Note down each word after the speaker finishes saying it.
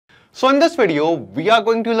So in this video, we are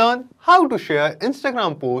going to learn how to share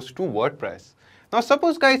Instagram posts to WordPress. Now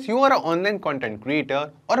suppose guys you are an online content creator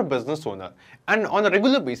or a business owner and on a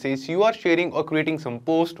regular basis you are sharing or creating some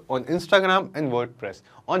posts on Instagram and WordPress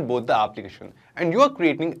on both the application and you are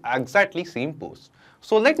creating exactly same posts.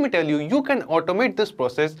 So let me tell you, you can automate this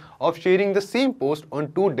process of sharing the same post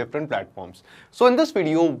on two different platforms. So in this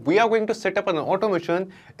video, we are going to set up an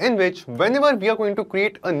automation in which whenever we are going to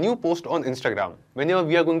create a new post on Instagram, whenever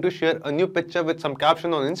we are going to share a new picture with some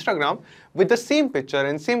caption on Instagram, with the same picture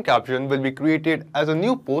and same caption will be created as a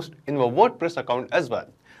new post in our WordPress account as well.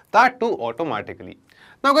 That too automatically.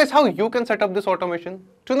 Now guys, how you can set up this automation?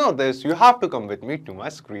 To know this, you have to come with me to my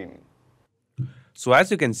screen. So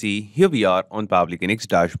as you can see, here we are on Pabbly Connect's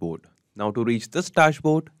dashboard. Now to reach this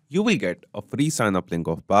dashboard, you will get a free sign-up link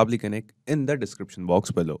of Pabbly Connect in the description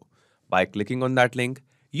box below. By clicking on that link,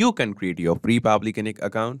 you can create your free Pabbly Connect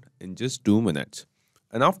account in just 2 minutes.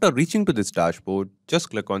 And after reaching to this dashboard, just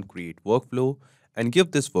click on Create Workflow and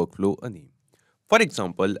give this workflow a name. For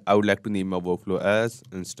example, I would like to name my workflow as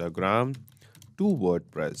Instagram to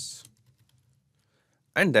WordPress.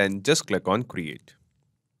 And then just click on Create.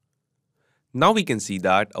 Now we can see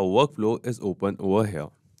that our workflow is open over here.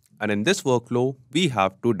 And in this workflow, we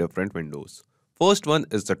have two different windows. First one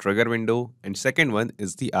is the trigger window and second one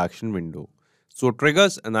is the action window. So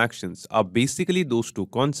triggers and actions are basically those two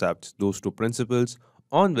concepts, those two principles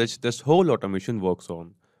on which this whole automation works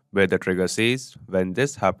on, where the trigger says when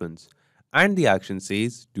this happens and the action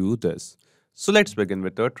says do this. So let's begin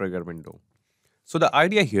with the trigger window. So the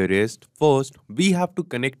idea here is, first, we have to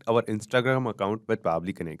connect our Instagram account with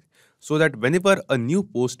Pabbly Connect so that whenever a new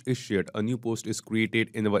post is shared, a new post is created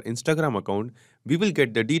in our Instagram account, we will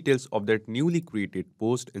get the details of that newly created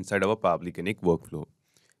post inside our Pabbly Connect workflow.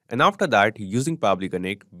 And after that, using Pabbly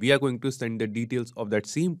Connect, we are going to send the details of that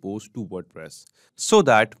same post to WordPress so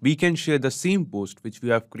that we can share the same post which we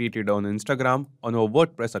have created on Instagram on our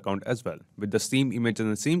WordPress account as well. With the same image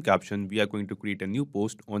and the same caption, we are going to create a new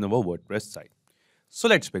post on our WordPress site. So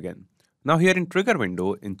let's begin. Now here in trigger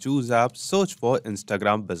window, in choose app, search for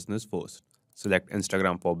Instagram business first. Select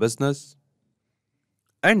Instagram for business.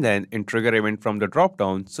 And then in trigger event from the drop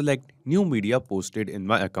down, select new media posted in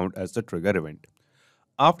my account as the trigger event.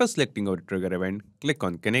 After selecting our trigger event, click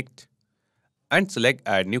on connect and select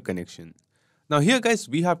add new connection. Now here guys,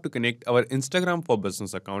 we have to connect our Instagram for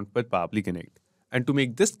business account with Pabbly Connect. And to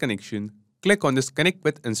make this connection, click on this connect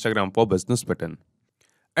with Instagram for business button.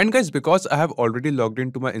 And guys, because I have already logged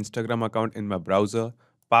into my Instagram account in my browser,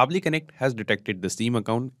 Pabbly Connect has detected the same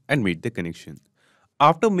account and made the connection.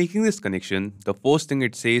 After making this connection, the first thing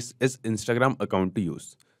it says is Instagram account to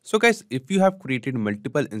use. So guys, if you have created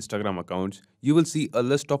multiple Instagram accounts, you will see a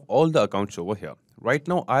list of all the accounts over here. Right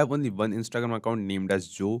now, I have only one Instagram account named as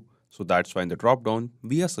Joe. So that's why in the drop down,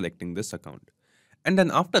 we are selecting this account. And then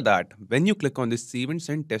after that, when you click on this Save and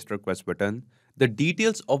Send Test Request button, the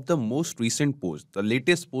details of the most recent post, the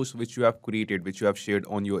latest post which you have created, which you have shared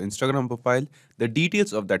on your Instagram profile, the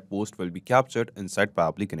details of that post will be captured inside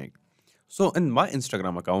Pabbly Connect. So in my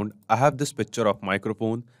Instagram account, I have this picture of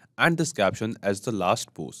microphone and this caption as the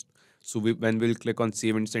last post. So when we'll click on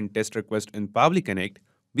Save and Send Test Request in Pabbly Connect,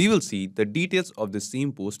 we will see the details of the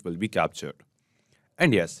same post will be captured.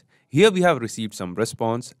 And yes, here we have received some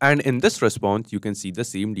response, and in this response, you can see the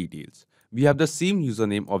same details. We have the same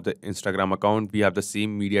username of the Instagram account, we have the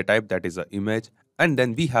same media type, that is an image, and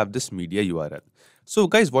then we have this media URL. So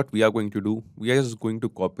guys, what we are going to do, we are just going to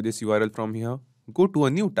copy this URL from here, go to a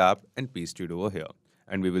new tab and paste it over here.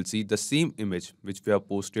 And we will see the same image which we have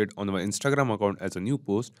posted on our Instagram account as a new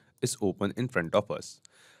post is open in front of us.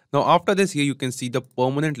 Now after this, here you can see the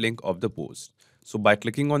permanent link of the post. So by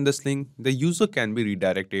clicking on this link, the user can be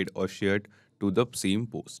redirected or shared to the same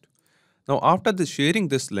post. Now after sharing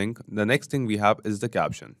this link, the next thing we have is the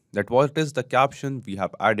caption. That what is the caption we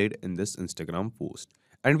have added in this Instagram post.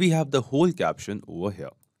 And we have the whole caption over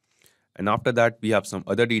here. And after that, we have some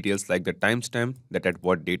other details like the timestamp, that at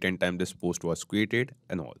what date and time this post was created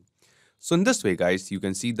and all. So in this way guys, you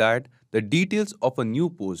can see that the details of a new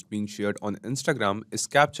post being shared on Instagram is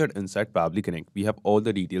captured inside Pabbly Connect. We have all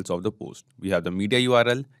the details of the post. We have the media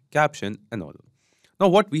URL, caption and all. Now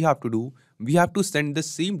what we have to do, we have to send the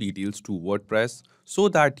same details to WordPress so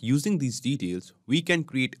that using these details, we can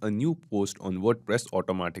create a new post on WordPress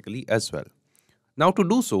automatically as well. Now to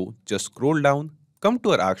do so, just scroll down, come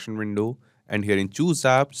to our action window and here in choose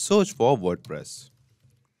app, search for WordPress.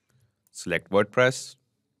 Select WordPress.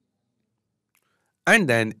 And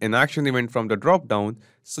then in action event from the drop down,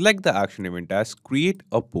 select the action event as create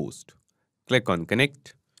a post. Click on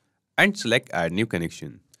connect and select add new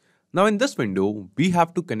connection. Now in this window, we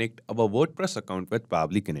have to connect our WordPress account with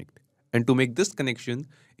Pabbly Connect. And to make this connection,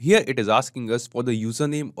 here it is asking us for the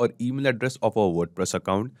username or email address of our WordPress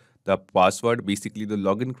account, the password, basically the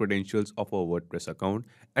login credentials of our WordPress account,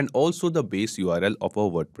 and also the base URL of our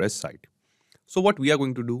WordPress site. So what we are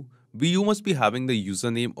going to do, you must be having the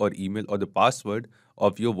username or email or the password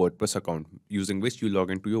of your WordPress account using which you log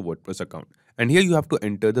into your WordPress account. And here you have to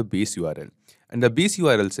enter the base URL. And the base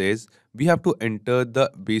URL says we have to enter the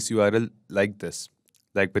base URL like this,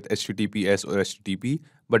 like with HTTPS or HTTP,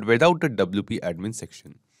 but without the WP admin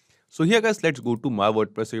section. So here guys, let's go to my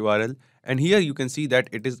WordPress URL, and here you can see that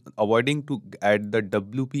it is avoiding to add the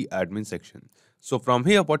WP admin section. So from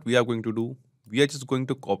here, what we are going to do, we are just going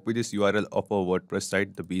to copy this URL of our WordPress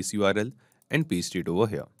site, the base URL, and paste it over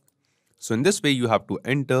here. So in this way, you have to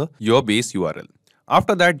enter your base URL.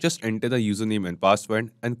 After that, just enter the username and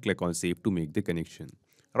password and click on save to make the connection.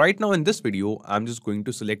 Right now in this video, I'm just going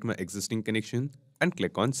to select my existing connection and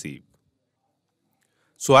click on save.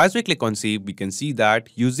 So as we click on save, we can see that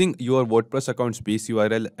using your WordPress account's base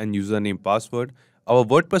URL and username password, our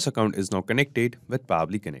WordPress account is now connected with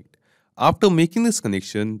Pabbly Connect. After making this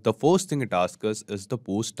connection, the first thing it asks us is the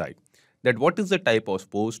post type. That what is the type of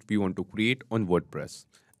post we want to create on WordPress.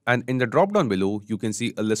 And in the drop down below, you can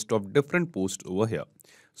see a list of different posts over here.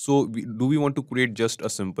 So do we want to create just a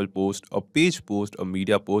simple post, a page post, a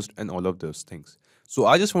media post, and all of those things. So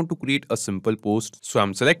I just want to create a simple post. So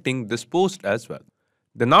I'm selecting this post as well.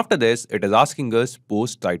 Then after this, it is asking us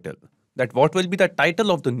post title. That what will be the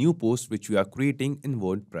title of the new post which we are creating in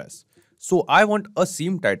WordPress. So I want a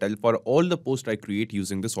same title for all the posts I create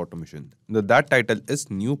using this automation. That title is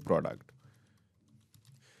new product.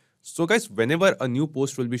 So guys, whenever a new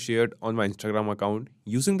post will be shared on my Instagram account,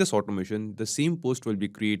 using this automation, the same post will be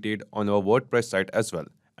created on our WordPress site as well.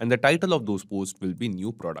 And the title of those posts will be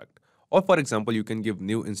new product. Or for example, you can give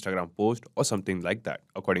new Instagram post or something like that.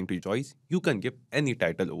 According to your choice, you can give any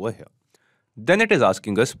title over here. Then it is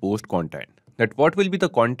asking us post content. That what will be the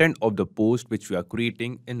content of the post which we are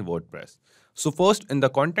creating in WordPress. So first in the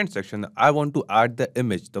content section, I want to add the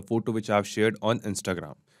image, the photo which I have shared on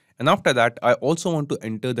Instagram. And after that, I also want to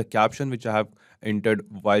enter the caption which I have entered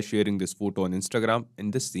while sharing this photo on Instagram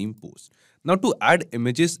in the same post. Now to add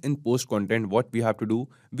images in post content, what we have to do,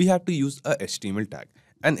 we have to use a HTML tag.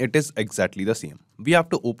 And it is exactly the same. We have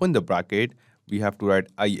to open the bracket, we have to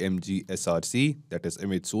write imgsrc, that is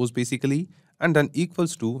image source basically, and then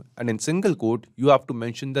equals to, and in single quote, you have to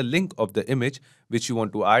mention the link of the image which you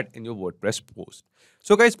want to add in your WordPress post.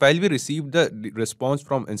 So guys, while we received the response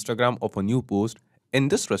from Instagram of a new post, in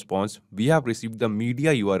this response, we have received the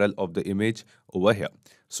media URL of the image over here.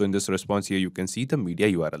 So in this response here, you can see the media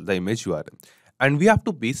URL, the image URL. And we have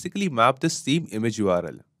to basically map the same image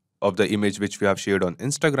URL of the image which we have shared on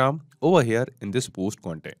Instagram over here in this post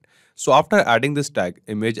content. So after adding this tag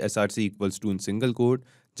image src equals to in single quote,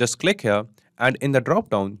 just click here, and in the drop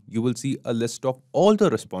down, you will see a list of all the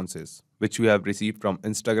responses which we have received from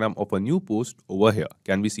Instagram of a new post over here,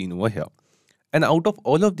 can be seen over here. And out of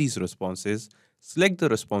all of these responses, select the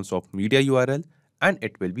response of media URL and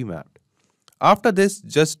it will be mapped. After this,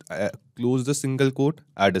 just close the single quote,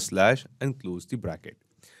 add a slash and close the bracket.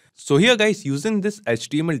 So here guys, using this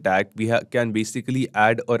HTML tag, we can basically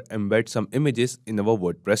add or embed some images in our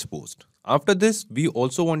WordPress post. After this, we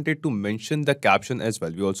also wanted to mention the caption as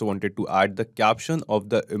well. We also wanted to add the caption of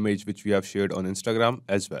the image which we have shared on Instagram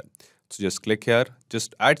as well. So just click here,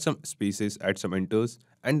 just add some spaces, add some enters,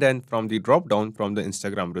 and then from the drop down from the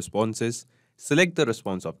Instagram responses, select the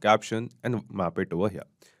response of caption and map it over here.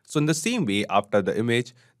 So in the same way, after the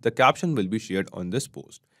image, the caption will be shared on this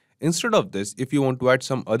post. Instead of this, if you want to add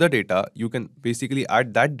some other data, you can basically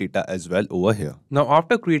add that data as well over here. Now,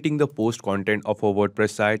 after creating the post content of our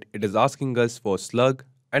WordPress site, it is asking us for slug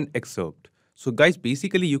and excerpt. So guys,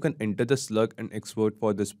 basically you can enter the slug and excerpt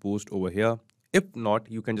for this post over here. If not,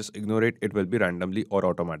 you can just ignore it. It will be randomly or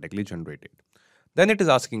automatically generated. Then it is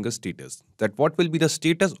asking us status, that what will be the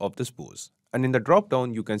status of this post. And in the drop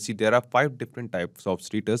down, you can see there are 5 different types of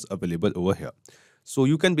status available over here. So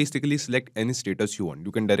you can basically select any status you want.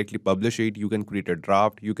 You can directly publish it, you can create a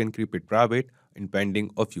draft, you can keep it private, in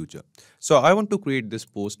pending or future. So I want to create this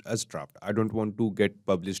post as draft. I don't want to get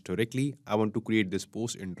published directly. I want to create this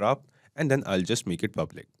post in draft and then I'll just make it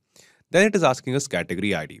public. Then it is asking us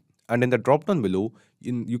category ID. And in the drop down below,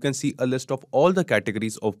 you can see a list of all the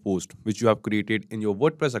categories of posts which you have created in your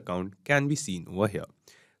WordPress account can be seen over here.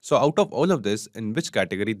 So out of all of this, in which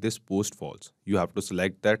category this post falls, you have to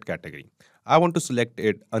select that category. I want to select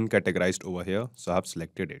it uncategorized over here, so I have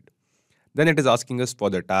selected it. Then it is asking us for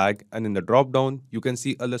the tag, and in the drop down, you can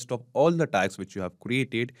see a list of all the tags which you have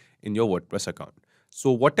created in your WordPress account.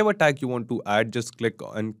 So whatever tag you want to add, just click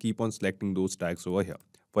and keep on selecting those tags over here.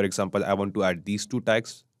 For example, I want to add these two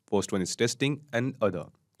tags. First one is testing and other.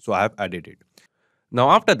 So I have added it. Now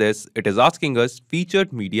after this, it is asking us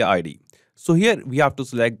featured media ID. So here we have to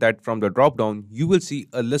select that. From the drop down, you will see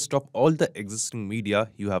a list of all the existing media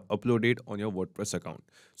you have uploaded on your WordPress account.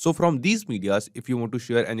 So from these medias, if you want to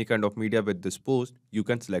share any kind of media with this post, you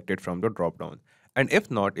can select it from the drop down. And if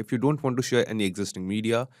not, if you don't want to share any existing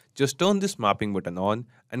media, just turn this mapping button on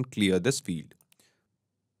and clear this field.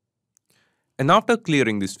 And after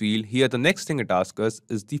clearing this field, here the next thing it asks us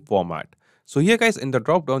is the format. So here guys, in the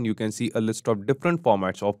drop down, you can see a list of different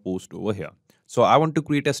formats of post over here. So I want to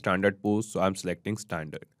create a standard post, so I'm selecting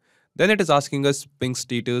standard. Then it is asking us ping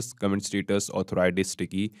status, comment status, authorized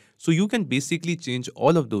sticky. So you can basically change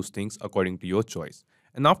all of those things according to your choice.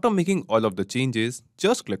 And after making all of the changes,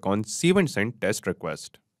 just click on save and send test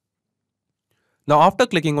request. Now after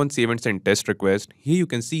clicking on save and send test request, here you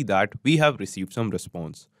can see that we have received some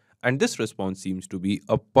response. And this response seems to be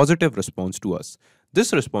a positive response to us.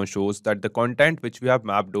 This response shows that the content which we have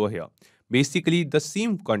mapped over here, basically the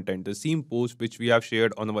same content, the same post which we have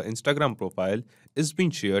shared on our Instagram profile is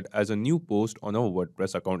being shared as a new post on our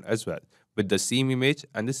WordPress account as well, with the same image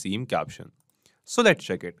and the same caption. So let's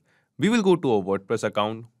check it. We will go to our WordPress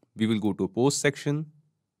account, we will go to post section.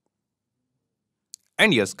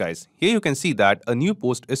 And yes guys, here you can see that a new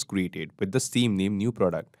post is created with the same name, new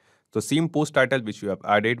product. The same post title which we have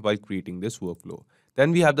added while creating this workflow.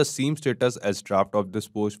 Then we have the same status as draft of this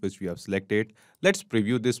post which we have selected. Let's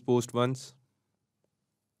preview this post once.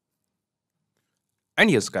 And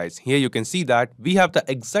yes guys, here you can see that we have the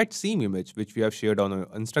exact same image which we have shared on our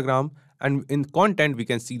Instagram, and in content we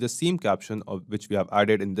can see the same caption of which we have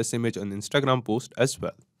added in this image on Instagram post as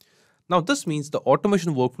well. Now this means the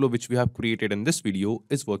automation workflow which we have created in this video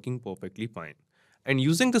is working perfectly fine. And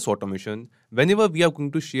using this automation, whenever we are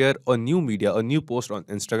going to share a new media, a new post on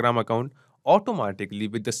Instagram account, automatically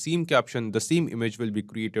with the same caption, the same image will be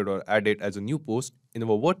created or added as a new post in our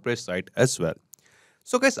WordPress site as well.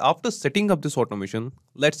 So guys, after setting up this automation,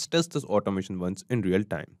 let's test this automation once in real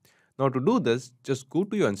time. Now to do this, just go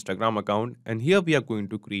to your Instagram account and here we are going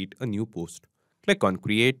to create a new post. Click on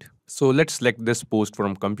create. So let's select this post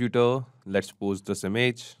from computer. Let's post this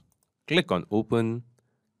image. Click on open.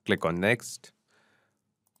 Click on next.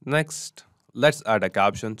 Next, let's add a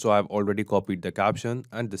caption. So I've already copied the caption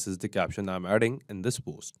and this is the caption I'm adding in this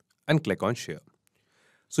post, and click on share.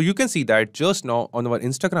 So you can see that just now on our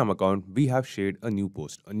Instagram account, we have shared a new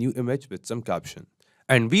post, a new image with some caption.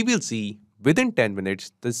 And we will see within 10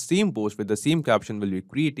 minutes, the same post with the same caption will be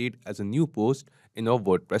created as a new post in our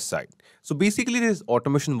WordPress site. So basically this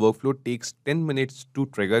automation workflow takes 10 minutes to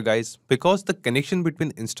trigger guys, because the connection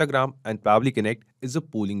between Instagram and Pabbly Connect is a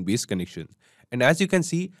polling based connection. And as you can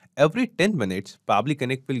see, every 10 minutes, Pabbly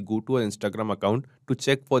Connect will go to our Instagram account to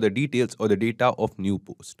check for the details or the data of new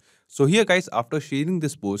post. So here guys, after sharing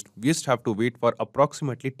this post, we just have to wait for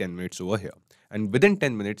approximately 10 minutes over here. And within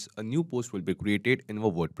 10 minutes, a new post will be created in our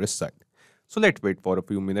WordPress site. So let's wait for a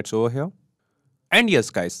few minutes over here. And yes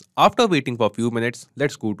guys, after waiting for a few minutes,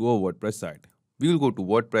 let's go to our WordPress site. We will go to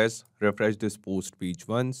WordPress, refresh this post page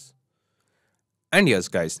once. And yes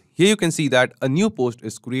guys, here you can see that a new post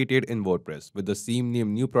is created in WordPress with the same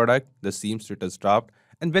name, new product, the same status draft.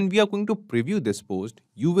 And when we are going to preview this post,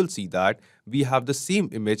 you will see that we have the same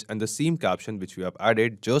image and the same caption which we have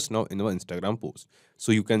added just now in our Instagram post.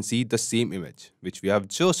 So you can see the same image which we have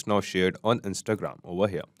just now shared on Instagram over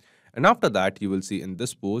here. And after that, you will see in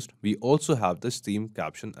this post, we also have the same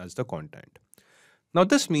caption as the content. Now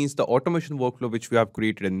this means the automation workflow which we have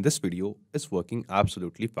created in this video is working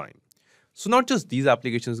absolutely fine. So not just these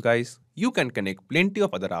applications guys, you can connect plenty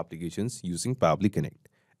of other applications using Pabbly Connect.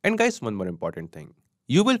 And guys, one more important thing.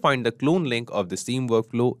 You will find the clone link of the same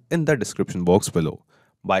workflow in the description box below.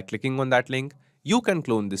 By clicking on that link, you can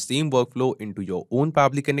clone the same workflow into your own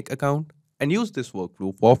Pabbly Connect account and use this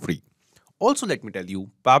workflow for free. Also, let me tell you,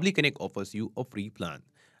 Pabbly Connect offers you a free plan.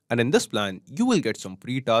 And in this plan, you will get some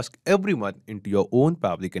free tasks every month into your own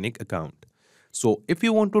Pabbly Connect account. So if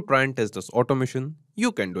you want to try and test this automation,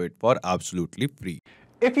 you can do it for absolutely free.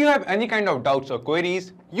 If you have any kind of doubts or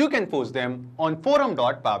queries, you can post them on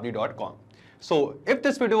forum.pabbly.com. So if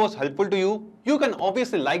this video was helpful to you, you can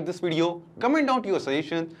obviously like this video, comment down to your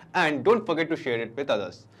suggestion, and don't forget to share it with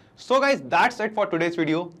others. So guys, that's it for today's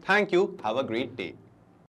video. Thank you. Have a great day.